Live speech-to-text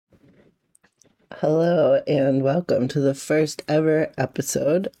Hello and welcome to the first ever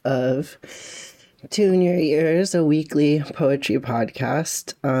episode of Tune Your Ears, a weekly poetry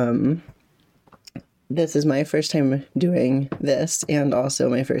podcast. This is my first time doing this and also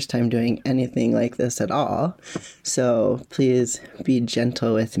my first time doing anything like this at all. So please be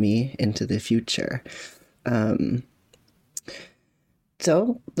gentle with me into the future.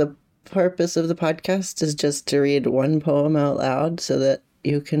 So the purpose of the podcast is just to read one poem out loud so that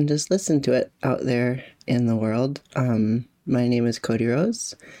you can just listen to it out there in the world. My name is Cody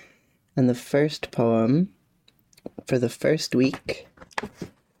Rose, and the first poem for the first week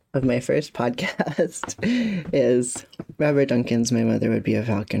of my first podcast is Robert Duncan's My Mother Would Be a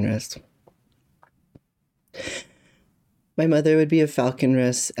Falconress. My mother would be a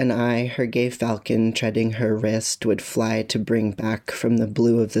falconress, and I, her gay falcon treading her wrist, would fly to bring back from the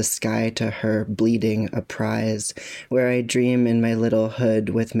blue of the sky to her, bleeding, a prize, where I dream in my little hood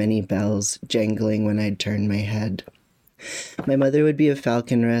with many bells jangling when I'd turn my head. My mother would be a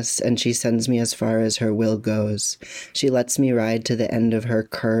falconress, and she sends me as far as her will goes. She lets me ride to the end of her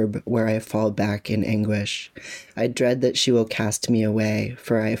curb, where I fall back in anguish. I dread that she will cast me away,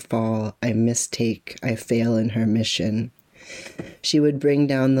 for I fall, I mistake, I fail in her mission. She would bring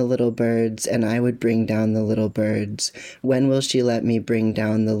down the little birds, and I would bring down the little birds. When will she let me bring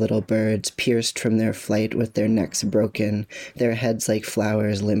down the little birds, pierced from their flight with their necks broken, their heads like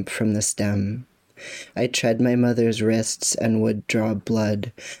flowers limp from the stem? I tread my mother's wrists and would draw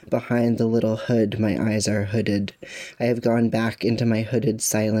blood. Behind the little hood my eyes are hooded. I have gone back into my hooded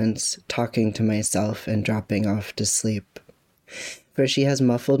silence, talking to myself and dropping off to sleep. For she has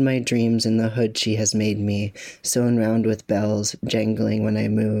muffled my dreams in the hood she has made me, sewn round with bells, jangling when I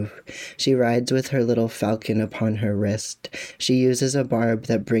move. She rides with her little falcon upon her wrist. She uses a barb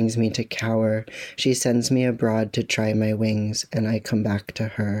that brings me to cower. She sends me abroad to try my wings, and I come back to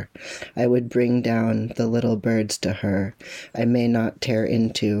her. I would bring down the little birds to her. I may not tear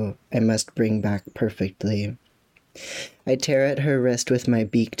into, I must bring back perfectly. I tear at her wrist with my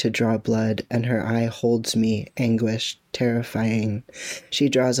beak to draw blood, and her eye holds me, anguished, terrifying. She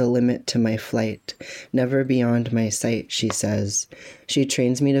draws a limit to my flight. Never beyond my sight, she says. She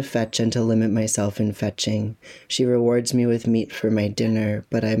trains me to fetch and to limit myself in fetching. She rewards me with meat for my dinner,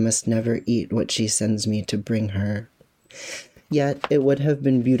 but I must never eat what she sends me to bring her. Yet it would have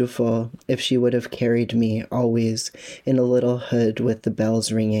been beautiful if she would have carried me always in a little hood with the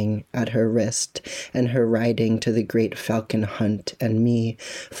bells ringing at her wrist, and her riding to the great falcon hunt, and me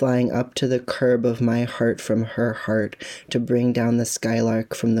flying up to the curb of my heart from her heart to bring down the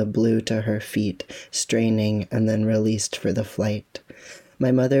skylark from the blue to her feet, straining and then released for the flight.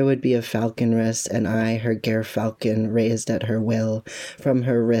 My mother would be a falconress, and I, her gerfalcon, raised at her will, from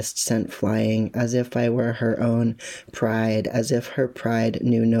her wrist sent flying, as if I were her own pride, as if her pride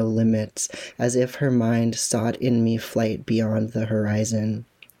knew no limits, as if her mind sought in me flight beyond the horizon.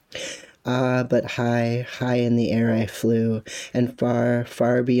 Ah, but high, high in the air I flew, and far,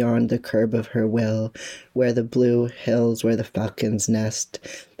 far beyond the curb of her will, where the blue hills where the falcons nest.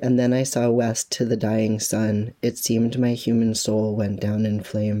 And then I saw west to the dying sun. It seemed my human soul went down in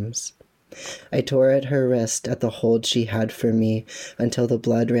flames. I tore at her wrist, at the hold she had for me, until the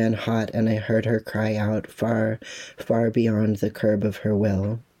blood ran hot, and I heard her cry out, far, far beyond the curb of her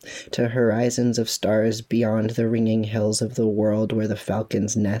will, to horizons of stars beyond the ringing hills of the world where the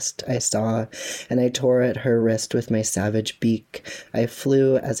falcons nest, I saw, and I tore at her wrist with my savage beak. I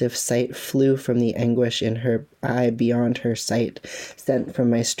flew as if sight flew from the anguish in her eye beyond her sight, sent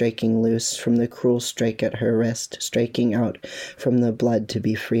from my striking loose, from the cruel strike at her wrist, striking out from the blood to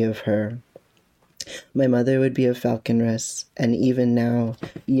be free of her. My mother would be a falconress, and even now,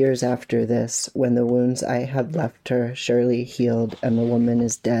 years after this, when the wounds I had left her surely healed and the woman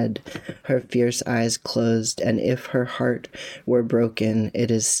is dead, her fierce eyes closed, and if her heart were broken, it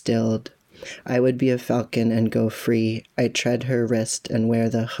is stilled. I would be a falcon and go free. I tread her wrist and wear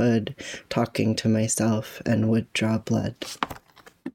the hood, talking to myself, and would draw blood.